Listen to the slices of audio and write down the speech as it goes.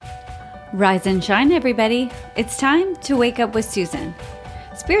Rise and shine, everybody. It's time to wake up with Susan.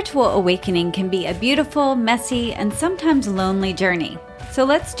 Spiritual awakening can be a beautiful, messy, and sometimes lonely journey. So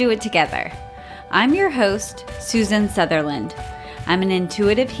let's do it together. I'm your host, Susan Sutherland. I'm an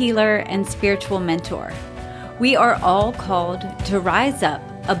intuitive healer and spiritual mentor. We are all called to rise up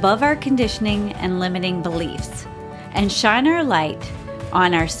above our conditioning and limiting beliefs and shine our light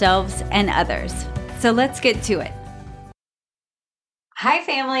on ourselves and others. So let's get to it. Hi,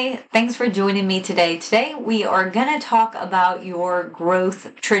 family. Thanks for joining me today. Today, we are going to talk about your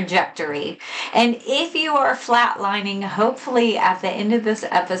growth trajectory. And if you are flatlining, hopefully at the end of this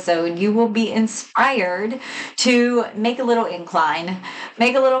episode, you will be inspired to make a little incline,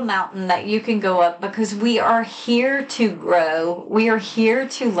 make a little mountain that you can go up, because we are here to grow. We are here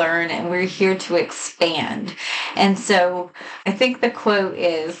to learn, and we're here to expand. And so I think the quote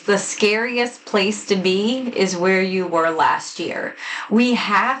is, the scariest place to be is where you were last year. We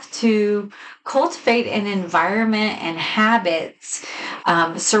have to cultivate an environment and habits,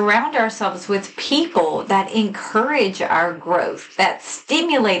 surround ourselves with people that encourage our growth, that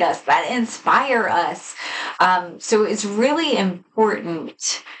stimulate us, that inspire us. So it's really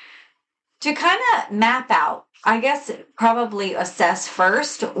important to kind of map out, I guess, probably assess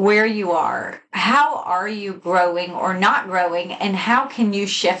first where you are. How are you growing or not growing, and how can you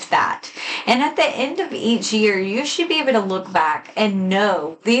shift that? And at the end of each year, you should be able to look back and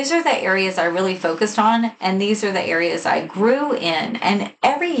know these are the areas I really focused on, and these are the areas I grew in. And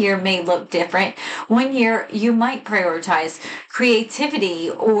every year may look different. One year, you might prioritize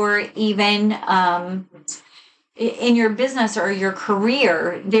creativity, or even in your business or your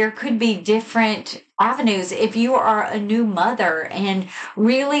career, there could be different avenues. If you are a new mother and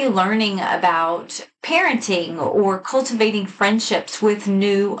really learning about parenting or cultivating friendships with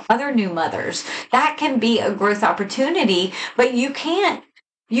other new mothers, that can be a growth opportunity, but you can't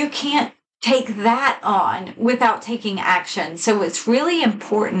take that on without taking action. So it's really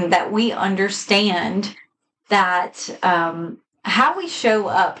important that we understand that how we show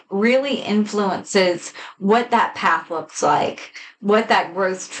up really influences what that path looks like, what that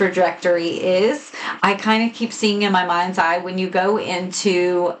growth trajectory is. I kind of keep seeing in my mind's eye when you go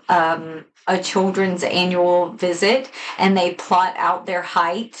into a children's annual visit and they plot out their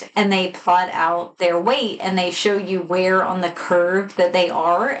height and they plot out their weight and they show you where on the curve that they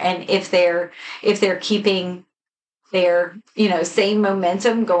are, and if they're keeping their same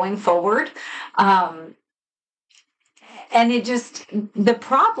momentum going forward. And the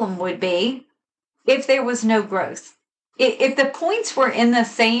problem would be if there was no growth. If the points were in the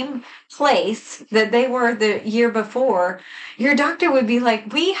same place that they were the year before, your doctor would be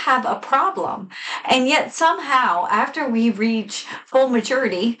like, we have a problem. And yet somehow, after we reach full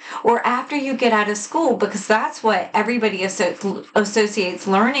maturity, or after you get out of school, because that's what everybody associates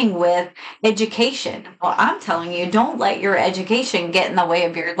learning with, education. Well, I'm telling you, don't let your education get in the way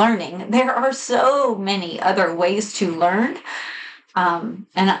of your learning. There are so many other ways to learn. And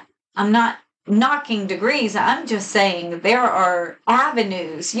I'm not knocking degrees. I'm just saying there are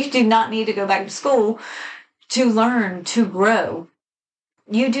avenues. You do not need to go back to school to learn, to grow.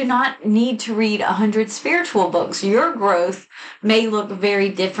 You do not need to read 100 spiritual books. Your growth may look very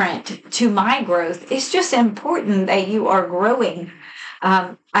different to my growth. It's just important that you are growing.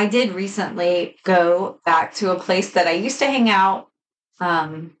 I did recently go back to a place that I used to hang out,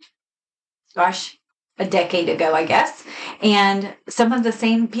 a decade ago, I guess. And some of the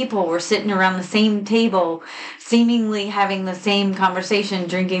same people were sitting around the same table, seemingly having the same conversation,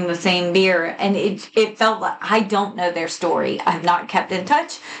 drinking the same beer. And it felt like I don't know their story. I've not kept in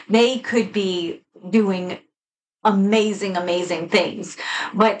touch. They could be doing amazing, amazing things.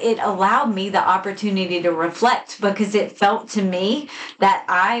 But it allowed me the opportunity to reflect, because it felt to me that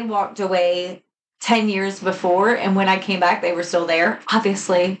I walked away 10 years before, and when I came back, they were still there.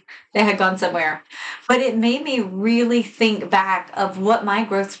 Obviously, they had gone somewhere. But it made me really think back of what my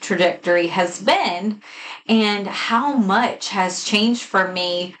growth trajectory has been and how much has changed for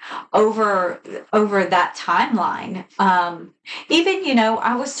me over that timeline. Even,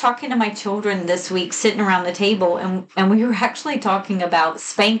 I was talking to my children this week, sitting around the table, and we were actually talking about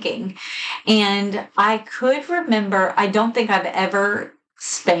spanking. And I could remember, I don't think I've ever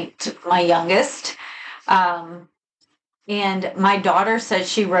spanked my youngest. And my daughter said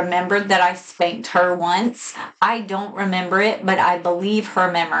she remembered that I spanked her once. I don't remember it, but I believe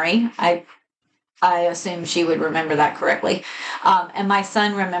her memory. I assume she would remember that correctly. And my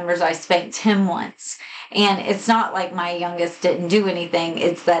son remembers I spanked him once. And it's not like my youngest didn't do anything.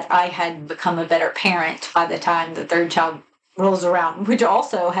 It's that I had become a better parent by the time the third child rolls around, which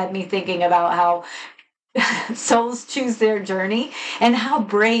also had me thinking about how souls choose their journey and how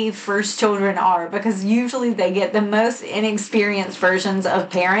brave first children are, because usually they get the most inexperienced versions of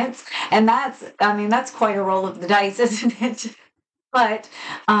parents. And that's quite a roll of the dice, isn't it? But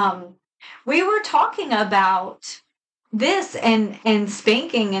we were talking about this and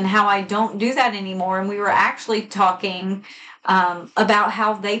spanking and how I don't do that anymore. And we were actually talking about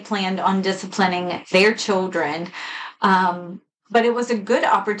how they planned on disciplining their children. But it was a good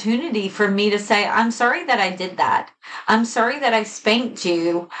opportunity for me to say, I'm sorry that I did that. I'm sorry that I spanked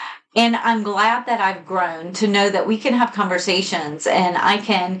you. And I'm glad that I've grown to know that we can have conversations and I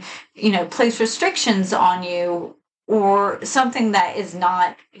can, place restrictions on you, or something that is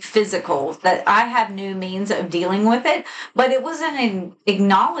not physical, that I have new means of dealing with it. But it was an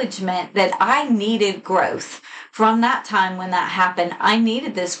acknowledgement that I needed growth from that time when that happened. I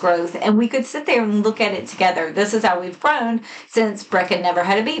needed this growth, and we could sit there and look at it together. This is how we've grown since Brecca never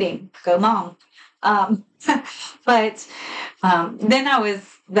had a beating. Go mom. But then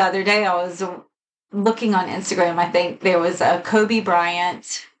the other day I was looking on Instagram. I think there was a Kobe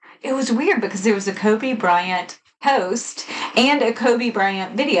Bryant. It was weird because there was a Kobe Bryant post and a Kobe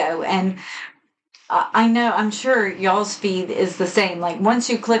Bryant video. And I'm sure y'all's feed is the same. Like once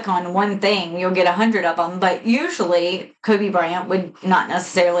you click on one thing, you'll get 100 of them. But usually Kobe Bryant would not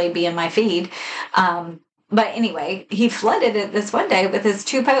necessarily be in my feed. But anyway, he flooded it this one day with his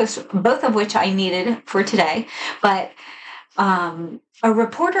 2 posts, both of which I needed for today. But a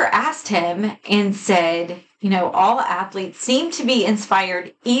reporter asked him and said, all athletes seem to be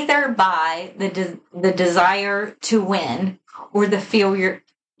inspired either by the desire to win or the fear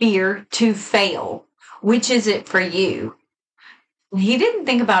to fail. Which is it for you? He didn't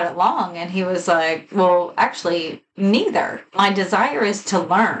think about it long, and he was like, well, actually, neither. My desire is to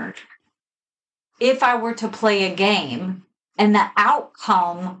learn. If I were to play a game and the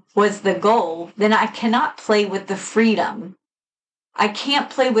outcome was the goal, then I cannot play with the freedom. I can't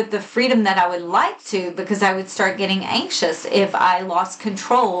play with the freedom that I would like to, because I would start getting anxious if I lost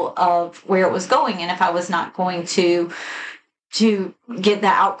control of where it was going and if I was not going to get the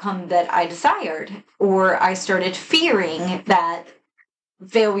outcome that I desired, or I started fearing that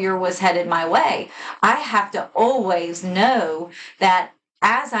failure was headed my way. I have to always know that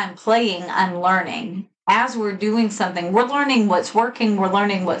as I'm playing, I'm learning. As we're doing something, we're learning what's working, we're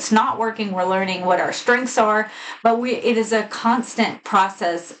learning what's not working, we're learning what our strengths are, but it is a constant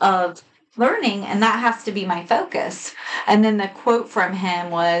process of learning, and that has to be my focus. And then the quote from him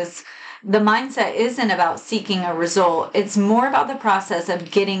was, the mindset isn't about seeking a result. It's more about the process of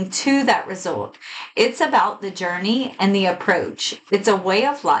getting to that result. It's about the journey and the approach. It's a way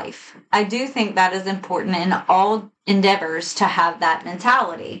of life. I do think that is important in all endeavors to have that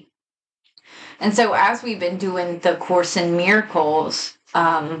mentality. And so as we've been doing the Course in Miracles,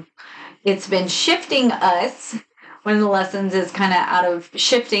 it's been shifting us. One of the lessons is kind of out of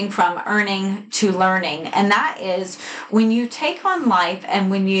shifting from earning to learning. And that is when you take on life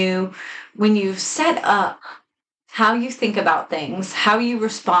and when you set up how you think about things, how you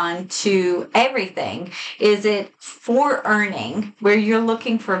respond to everything. Is it for earning, where you're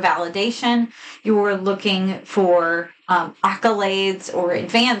looking for validation, you're looking for accolades or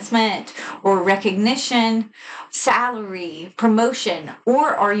advancement or recognition, salary, promotion,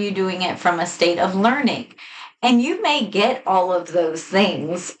 or are you doing it from a state of learning? And you may get all of those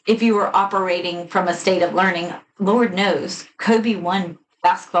things if you were operating from a state of learning. Lord knows, Kobe won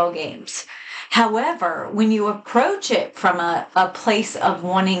basketball games. However, when you approach it from a place of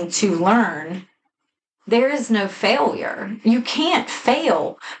wanting to learn, there is no failure. You can't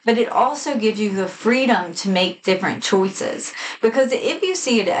fail, but it also gives you the freedom to make different choices. Because if you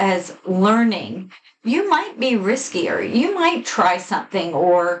see it as learning, you might be riskier. You might try something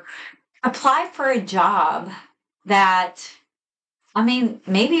or apply for a job that,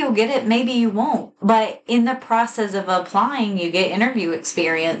 maybe you'll get it, maybe you won't. But in the process of applying, you get interview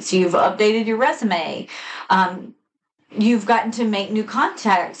experience. You've updated your resume. You've gotten to make new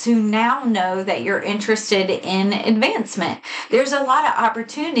contacts who now know that you're interested in advancement. There's a lot of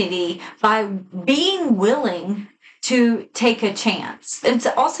opportunity by being willing to take a chance. It's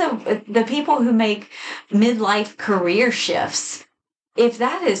also the people who make midlife career shifts.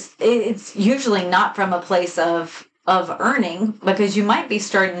 It's usually not from a place of earning, because you might be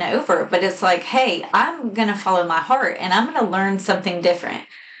starting over, but it's like, hey, I'm going to follow my heart and I'm going to learn something different.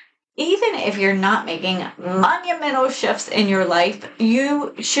 Even if you're not making monumental shifts in your life,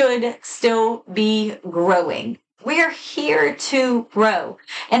 you should still be growing. We're here to grow.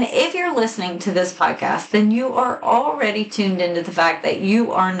 And if you're listening to this podcast, then you are already tuned into the fact that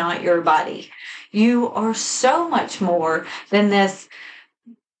you are not your body. You are so much more than this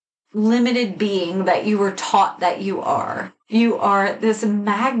limited being that you were taught that you are. You are this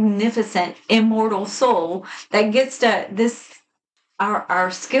magnificent, immortal soul that gets to our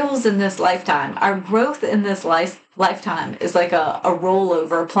skills in this lifetime, our growth in this lifetime is like a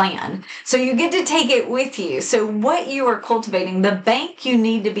rollover plan. So you get to take it with you. So what you are cultivating, the bank you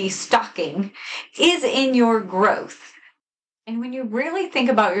need to be stocking, is in your growth. And when you really think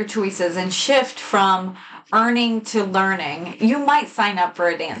about your choices and shift from earning to learning, you might sign up for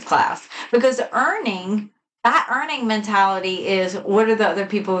a dance class, because that earning mentality is, what are the other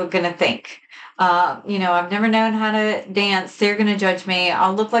people going to think? I've never known how to dance. They're going to judge me.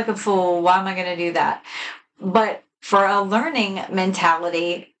 I'll look like a fool. Why am I going to do that? But for a learning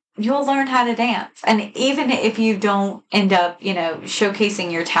mentality, you'll learn how to dance. And even if you don't end up,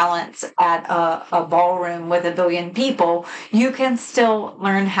 showcasing your talents at a ballroom with a billion people, you can still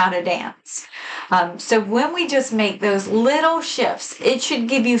learn how to dance. So when we just make those little shifts, it should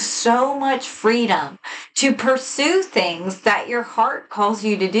give you so much freedom to pursue things that your heart calls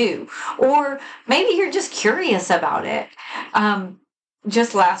you to do. Or maybe you're just curious about it.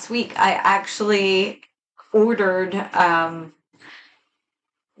 Just last week, I actually ordered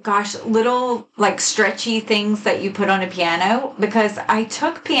little like stretchy things that you put on a piano, because I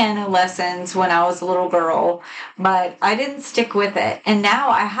took piano lessons when I was a little girl, but I didn't stick with it. And now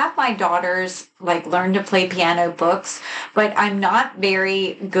I have my daughters like learn to play piano books, but I'm not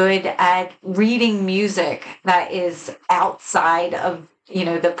very good at reading music that is outside of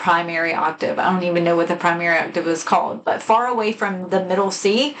the primary octave. I don't even know what the primary octave is called, but far away from the middle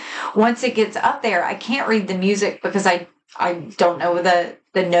C. Once it gets up there, I can't read the music because I don't know what the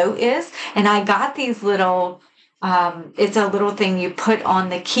note is. And I got these little, it's a little thing you put on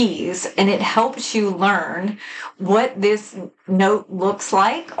the keys, and it helps you learn what this note looks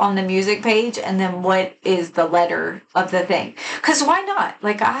like on the music page, and then what is the letter of the thing. Because why not?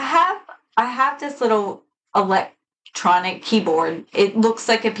 Like I have this little electronic keyboard. It looks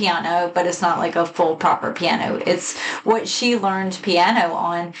like a piano, but it's not like a full proper piano. It's what she learned piano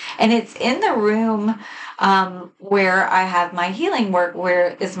on, and it's in the room where I have my healing work,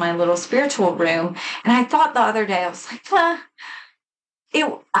 where is my little spiritual room. And I thought the other day, I was like,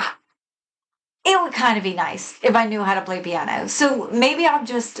 it would kind of be nice if I knew how to play piano. So maybe I'll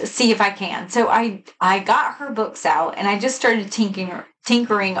just see if I can. So I got her books out, and I just started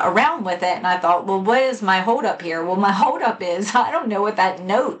tinkering around with it. And I thought, well, what is my holdup here? Well, my holdup is I don't know what that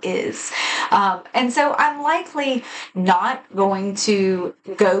note is. And so I'm likely not going to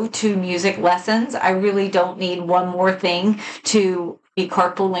go to music lessons. I really don't need one more thing to be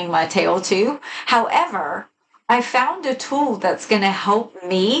carpooling my tail to. However, I found a tool that's going to help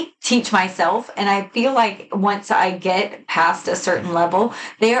me teach myself. And I feel like once I get past a certain level,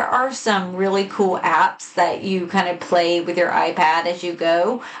 there are some really cool apps that you kind of play with your iPad as you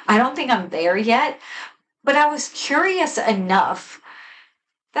go. I don't think I'm there yet, but I was curious enough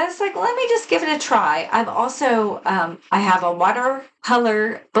that's like, let me just give it a try. I've also, I have a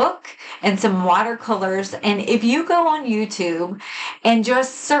watercolor book and some watercolors. And if you go on YouTube and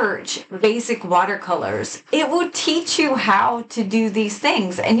just search basic watercolors, it will teach you how to do these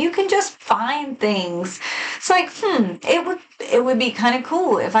things. And you can just find things. It's like, it would be kind of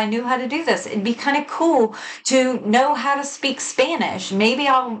cool if I knew how to do this. It'd be kind of cool to know how to speak Spanish. Maybe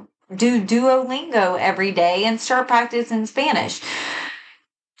I'll do Duolingo every day and start practicing Spanish.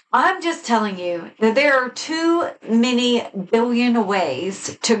 I'm just telling you that there are too many billion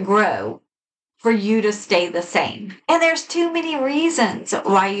ways to grow for you to stay the same. And there's too many reasons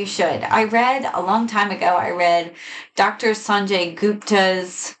why you should. I read a long time ago, Dr. Sanjay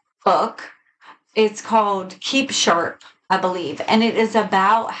Gupta's book. It's called Keep Sharp, I believe. And it is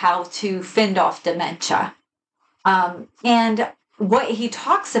about how to fend off dementia. And what he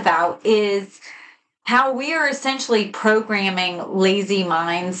talks about is how we are essentially programming lazy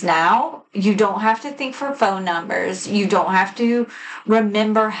minds now. You don't have to think for phone numbers. You don't have to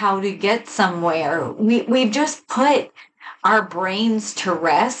remember how to get somewhere. We've just put our brains to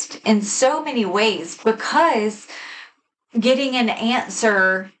rest in so many ways because getting an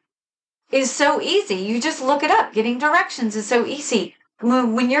answer is so easy. You just look it up. Getting directions is so easy.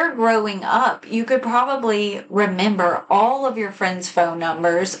 When you're growing up, you could probably remember all of your friends' phone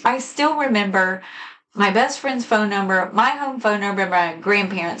numbers. I still remember my best friend's phone number, my home phone number, my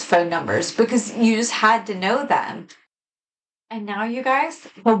grandparents' phone numbers, because you just had to know them. And now, you guys,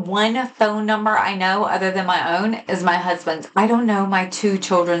 the one phone number I know other than my own is my husband's. I don't know my two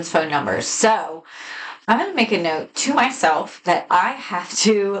children's phone numbers. So I'm going to make a note to myself that I have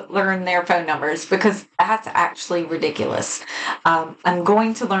to learn their phone numbers because that's actually ridiculous. I'm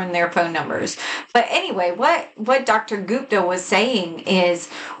going to learn their phone numbers. But anyway, what Dr. Gupta was saying is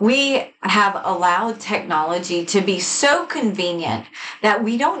we have allowed technology to be so convenient that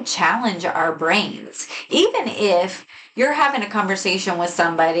we don't challenge our brains. Even if you're having a conversation with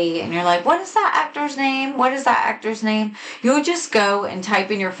somebody and you're like, what is that actor's name? What is that actor's name? You'll just go and type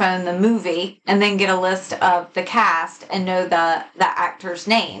in your phone the movie and then get a list of the cast and know the actor's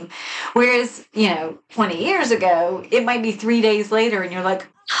name. Whereas, 20 years ago, it might be 3 days later and you're like,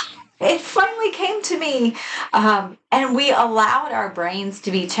 it finally came to me. And we allowed our brains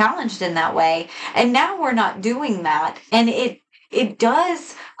to be challenged in that way. And now we're not doing that. And it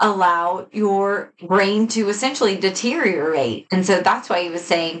does allow your brain to essentially deteriorate. And so that's why he was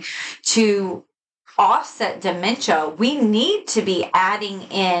saying to offset dementia, we need to be adding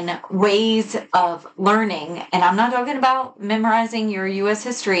in ways of learning. And I'm not talking about memorizing your U.S.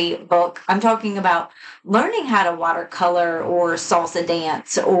 history book. I'm talking about learning how to watercolor or salsa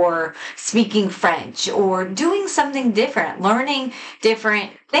dance or speaking French or doing something different, learning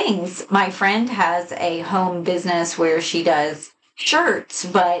different things. My friend has a home business where she does shirts,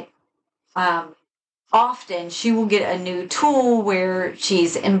 but often she will get a new tool where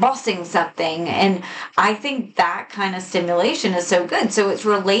she's embossing something. And I think that kind of stimulation is so good. So it's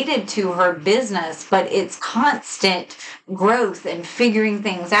related to her business, but it's constant growth and figuring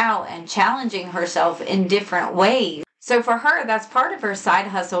things out and challenging herself in different ways. So for her, that's part of her side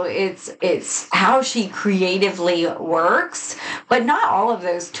hustle. It's how she creatively works, but not all of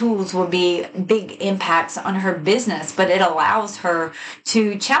those tools will be big impacts on her business, but it allows her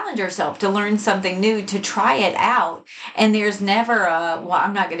to challenge herself, to learn something new, to try it out. And there's never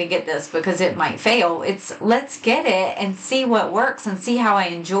I'm not going to get this because it might fail. It's let's get it and see what works and see how I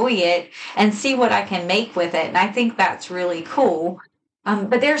enjoy it and see what I can make with it. And I think that's really cool.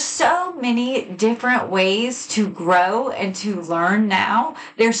 But there's so many different ways to grow and to learn now.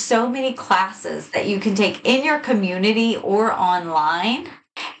 There's so many classes that you can take in your community or online.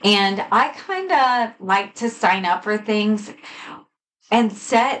 And I kind of like to sign up for things and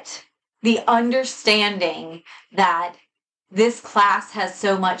set the understanding that this class has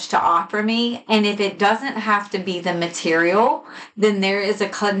so much to offer me. And if it doesn't have to be the material, then there is a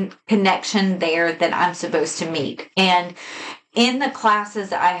connection there that I'm supposed to meet. And in the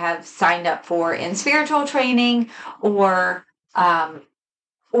classes I have signed up for in spiritual training or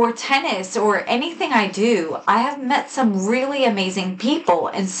tennis or anything I do, I have met some really amazing people.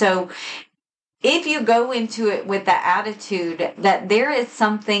 And so if you go into it with the attitude that there is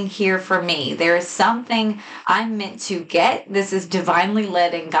something here for me, there is something I'm meant to get, this is divinely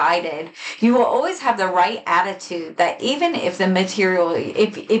led and guided, you will always have the right attitude that even if the material,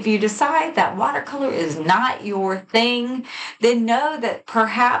 if you decide that watercolor is not your thing, then know that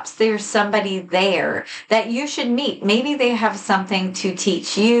perhaps there's somebody there that you should meet. Maybe they have something to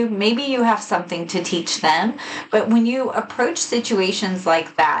teach you. Maybe you have something to teach them. But when you approach situations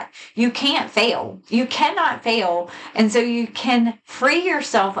like that, you can't fail. You cannot fail. And so you can free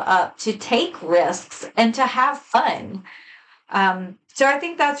yourself up to take risks and to have fun. So I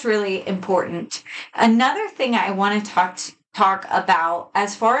think that's really important. Another thing I want to talk about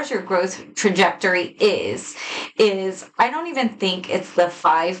as far as your growth trajectory is I don't even think it's the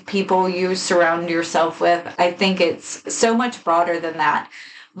 5 people you surround yourself with. I think it's so much broader than that.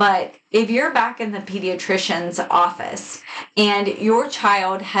 But if you're back in the pediatrician's office and your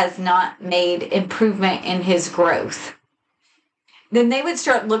child has not made improvement in his growth, then they would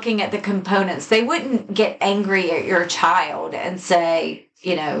start looking at the components. They wouldn't get angry at your child and say,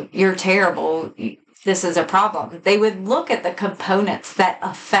 you're terrible. This is a problem. They would look at the components that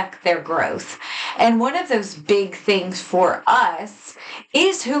affect their growth. And one of those big things for us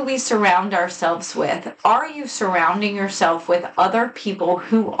is who we surround ourselves with. Are you surrounding yourself with other people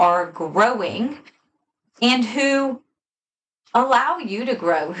who are growing and who allow you to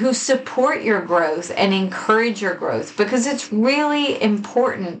grow, who support your growth and encourage your growth? Because it's really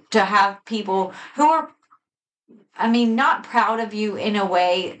important to have people who are, not proud of you in a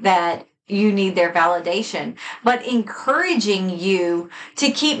way that you need their validation, but encouraging you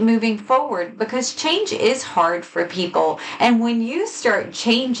to keep moving forward, because change is hard for people. And when you start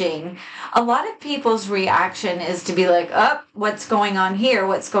changing, a lot of people's reaction is to be like, oh, what's going on here?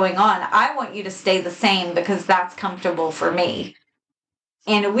 What's going on? I want you to stay the same because that's comfortable for me.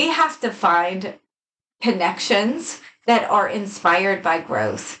 And we have to find connections that are inspired by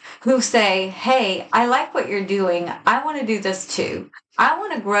growth. who say, hey, I like what you're doing. I want to do this too. I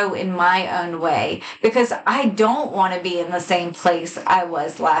want to grow in my own way because I don't want to be in the same place I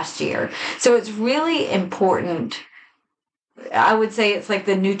was last year. So it's really important. I would say it's like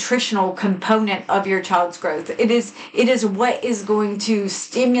the nutritional component of your child's growth. It is what is going to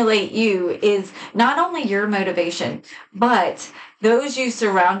stimulate you, is not only your motivation, but those you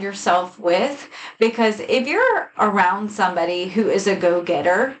surround yourself with. Because if you're around somebody who is a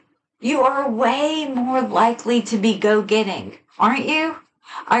go-getter, you are way more likely to be go-getting, aren't you?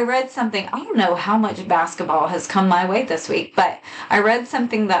 I read something, I don't know how much basketball has come my way this week, but I read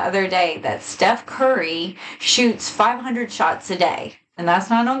something the other day that Steph Curry shoots 500 shots a day. And that's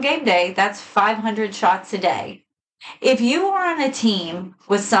not on game day, that's 500 shots a day. If you are on a team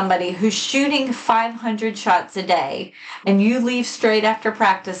with somebody who's shooting 500 shots a day and you leave straight after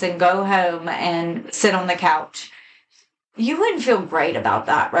practice and go home and sit on the couch, you wouldn't feel great about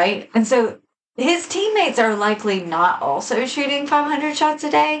that, right? And so his teammates are likely not also shooting 500 shots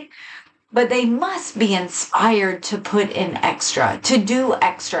a day, but they must be inspired to put in extra, to do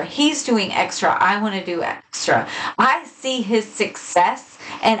extra. He's doing extra. I want to do extra. I see his success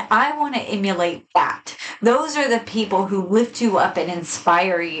and I want to emulate that. Those are the people who lift you up and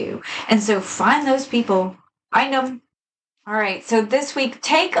inspire you. And so find those people. Find them. All right, so this week,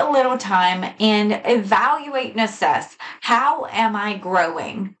 take a little time and evaluate and assess, how am I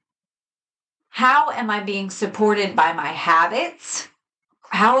growing? How am I being supported by my habits?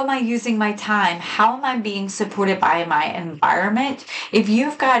 How am I using my time? How am I being supported by my environment? If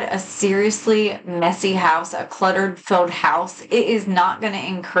you've got a seriously messy house, a cluttered filled house, it is not going to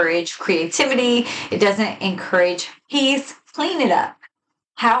encourage creativity. It doesn't encourage peace. Clean it up.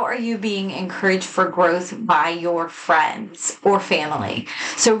 How are you being encouraged for growth by your friends or family?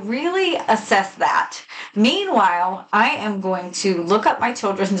 So really assess that. Meanwhile, I am going to look up my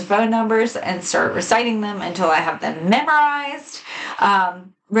children's phone numbers and start reciting them until I have them memorized.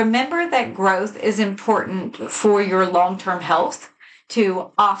 Remember that growth is important for your long-term health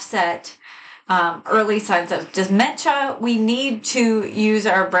to offset early signs of dementia. We need to use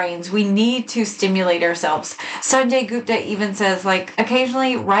our brains. We need to stimulate ourselves. Sanjay Gupta even says, like,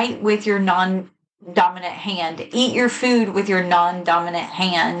 occasionally write with your non-dominant hand. Eat your food with your non-dominant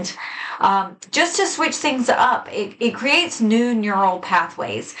hand. Just to switch things up. It creates new neural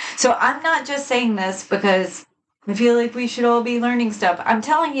pathways. So I'm not just saying this because I feel like we should all be learning stuff. I'm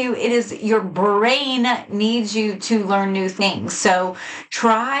telling you, it is your brain needs you to learn new things. So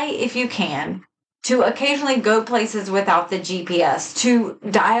try, if you can, to occasionally go places without the GPS, to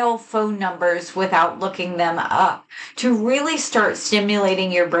dial phone numbers without looking them up, to really start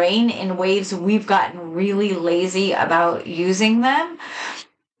stimulating your brain in ways we've gotten really lazy about using them.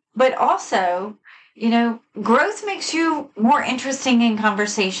 But also, growth makes you more interesting in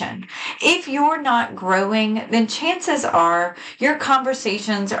conversation. If you're not growing, then chances are your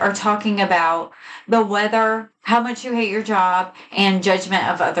conversations are talking about the weather, how much you hate your job, and judgment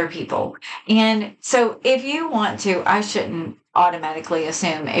of other people. And so if you want to, I shouldn't automatically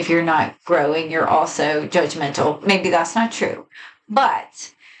assume if you're not growing, you're also judgmental. Maybe that's not true.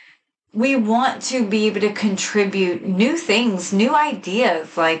 But we want to be able to contribute new things, new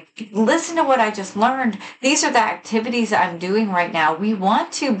ideas, like listen to what I just learned. These are the activities I'm doing right now. We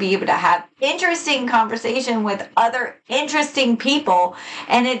want to be able to have interesting conversation with other interesting people,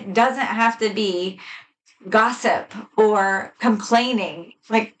 and it doesn't have to be gossip or complaining.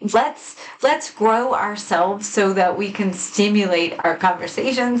 Like let's grow ourselves so that we can stimulate our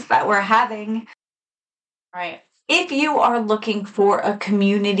conversations that we're having. Right. If you are looking for a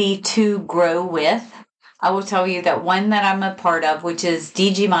community to grow with, I will tell you that one that I'm a part of, which is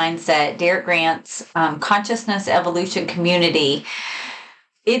DG Mindset, Derek Grant's Consciousness Evolution Community,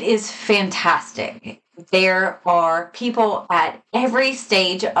 it is fantastic. There are people at every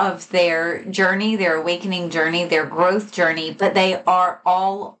stage of their journey, their awakening journey, their growth journey, but they are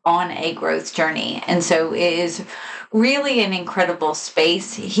all on a growth journey. And so it is really an incredible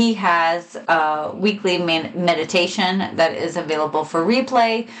space. He has a weekly meditation that is available for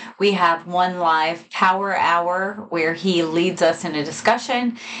replay. We have one live power hour where he leads us in a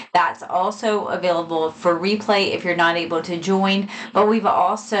discussion. That's also available for replay if you're not able to join. But we've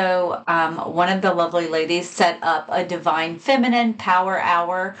also, one of the lovely ladies set up a Divine Feminine power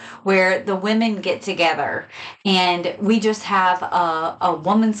hour where the women get together and we just have a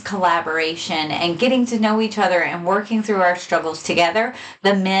woman's collaboration and getting to know each other and working working through our struggles together.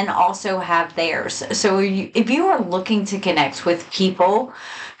 The men also have theirs. So if you are looking to connect with people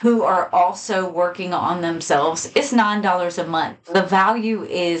who are also working on themselves, it's $9 a month. The value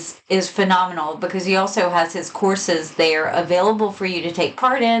is phenomenal because he also has his courses there available for you to take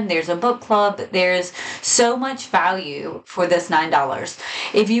part in. There's a book club. There's so much value for this $9.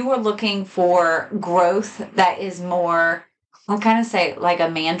 If you were looking for growth that is more, I'll kind of say like a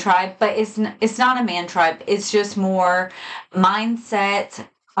man tribe, but it's not a man tribe. It's just more mindset,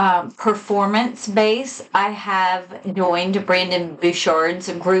 performance base. I have joined Brandon Bouchard's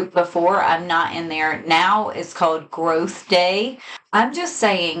group before. I'm not in there now. It's called Growth Day. I'm just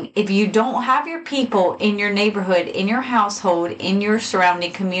saying, if you don't have your people in your neighborhood, in your household, in your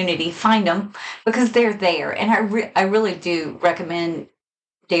surrounding community, find them because they're there. And I really do recommend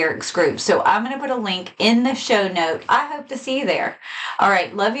Derek's group. So I'm going to put a link in the show note. I hope to see you there. All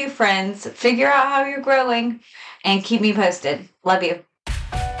right. Love you, friends. Figure out how you're growing and keep me posted. Love you.